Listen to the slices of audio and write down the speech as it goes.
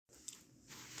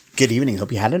Good evening.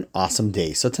 Hope you had an awesome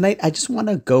day. So tonight, I just want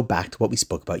to go back to what we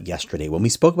spoke about yesterday when we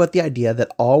spoke about the idea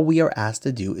that all we are asked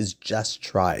to do is just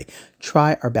try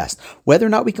our best. Whether or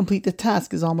not we complete the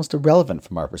task is almost irrelevant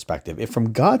from our perspective. If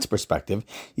from God's perspective,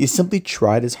 you simply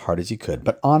tried as hard as you could,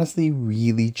 but honestly,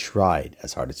 really tried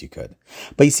as hard as you could.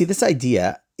 But you see, this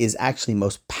idea is actually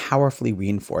most powerfully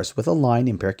reinforced with a line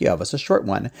in Pirkei Avos, a short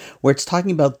one, where it's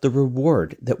talking about the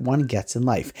reward that one gets in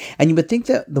life. And you would think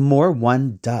that the more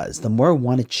one does, the more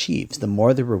one achieves, the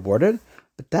more they're rewarded.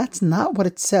 But that's not what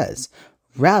it says.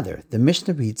 Rather, the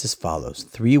Mishnah reads as follows,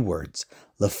 3 words,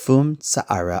 Lafum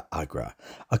Tsa'ara Agra.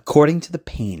 According to the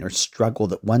pain or struggle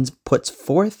that one puts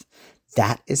forth,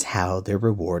 that is how their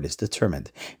reward is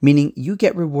determined. Meaning you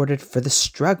get rewarded for the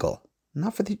struggle,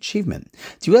 not for the achievement.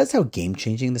 Do you realize how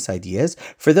game-changing this idea is?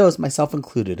 For those, myself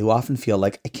included, who often feel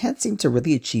like I can't seem to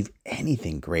really achieve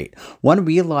anything great, one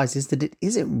realizes that it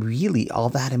isn't really all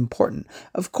that important.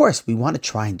 Of course, we want to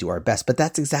try and do our best, but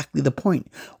that's exactly the point.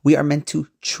 We are meant to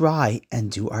try and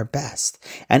do our best.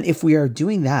 And if we are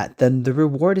doing that, then the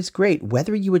reward is great.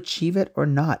 Whether you achieve it or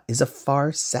not is a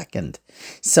far second.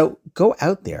 So go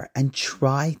out there and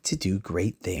try to do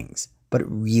great things, but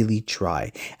really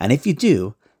try. And if you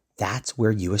do, that's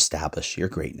where you establish your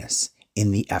greatness, in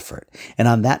the effort. And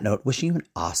on that note, wishing you an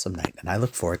awesome night, and I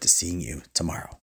look forward to seeing you tomorrow.